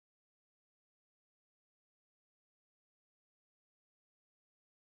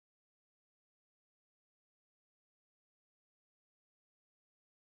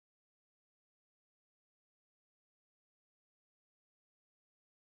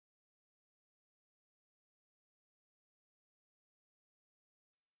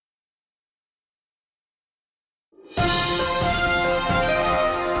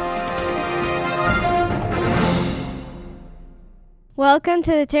Welcome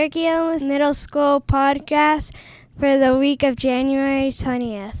to the THMS Middle School podcast for the week of January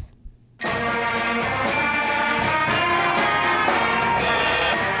 20th.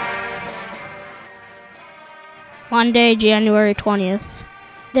 Monday, January 20th.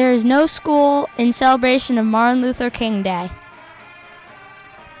 There is no school in celebration of Martin Luther King Day.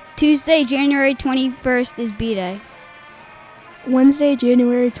 Tuesday, January 21st is B-Day. Wednesday,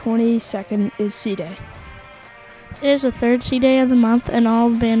 January 22nd is C-Day. It is the third C-Day of the month, and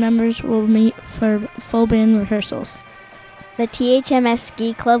all band members will meet for full band rehearsals. The THMS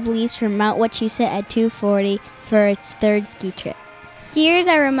Ski Club leaves for Mount Wachusett at 2:40 for its third ski trip. Skiers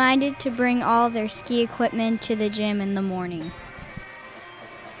are reminded to bring all their ski equipment to the gym in the morning.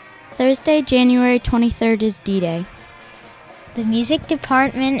 Thursday, January 23rd is D-Day. The music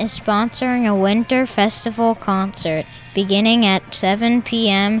department is sponsoring a winter festival concert beginning at 7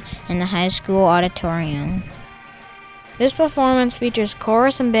 p.m. in the high school auditorium. This performance features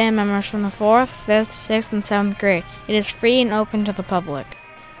chorus and band members from the 4th, 5th, 6th, and 7th grade. It is free and open to the public.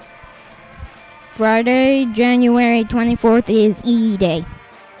 Friday, January 24th is E-Day.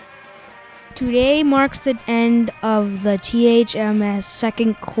 Today marks the end of the THMS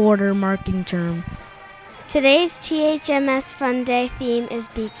second quarter marking term. Today's THMS Fun Day theme is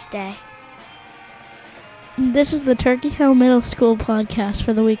Beach Day. This is the Turkey Hill Middle School podcast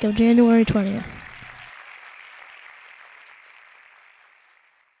for the week of January 20th.